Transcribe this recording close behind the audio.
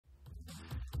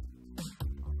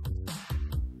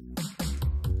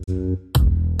I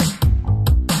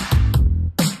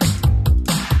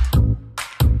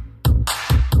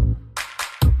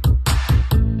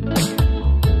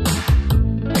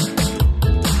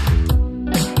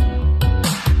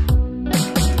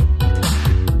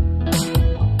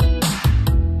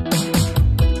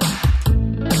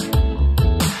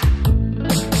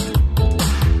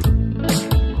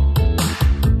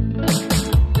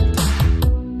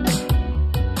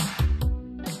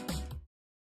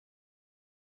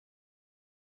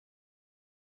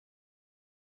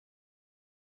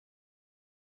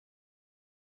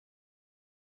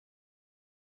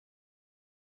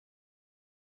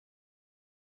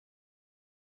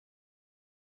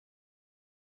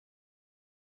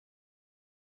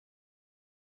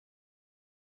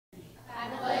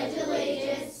pledge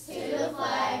allegiance to the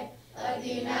flag of the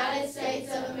United States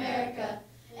of America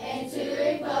and to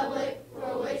the republic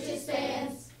for which it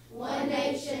stands, one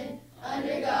nation,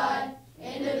 under God,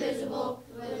 indivisible,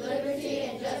 with liberty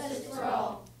and justice for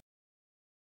all.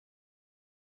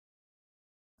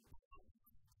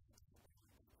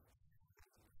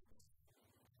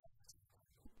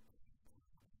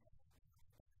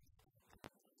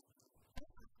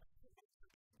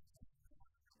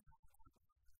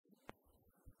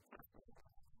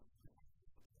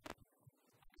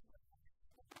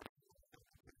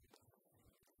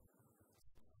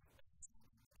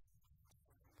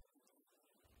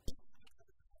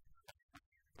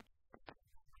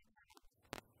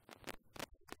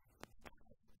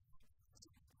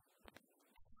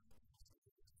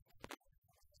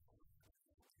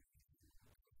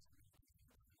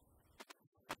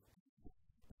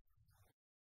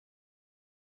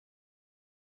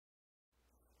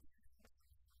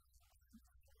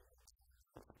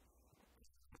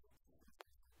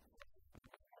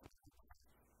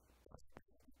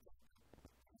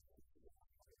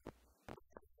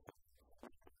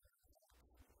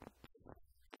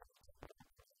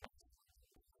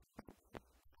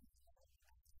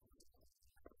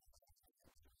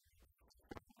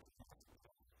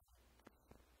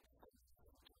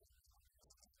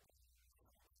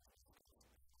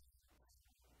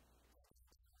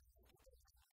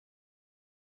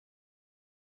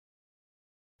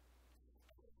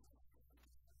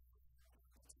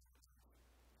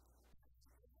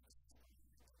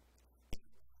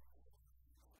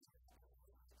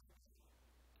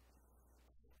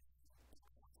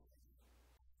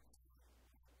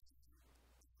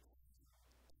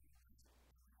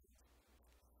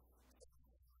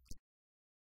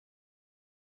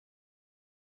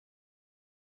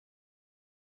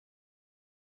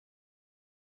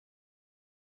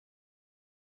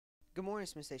 Good morning,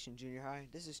 Smith Station Junior High.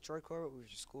 This is Troy Corbett with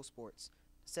your school sports.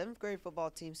 The 7th grade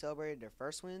football team celebrated their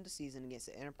first win of the season against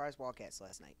the Enterprise Wildcats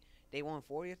last night. They won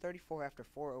 40-34 after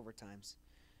 4 overtimes.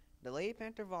 The Lady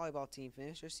Panther volleyball team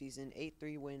finished their season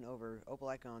 8-3 win over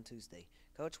Opelika on Tuesday.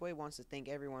 Coach Wade wants to thank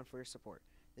everyone for your support.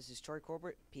 This is Troy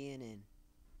Corbett, PNN.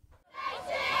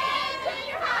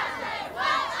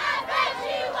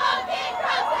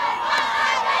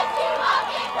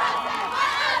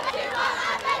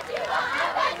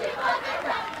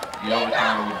 The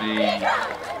overtime would be an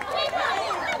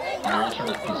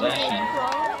alternate possession.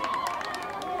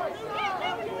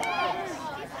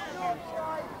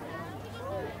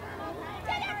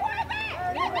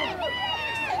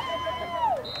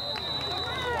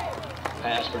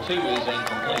 Pass for 2 is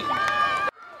incomplete.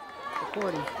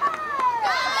 Recording.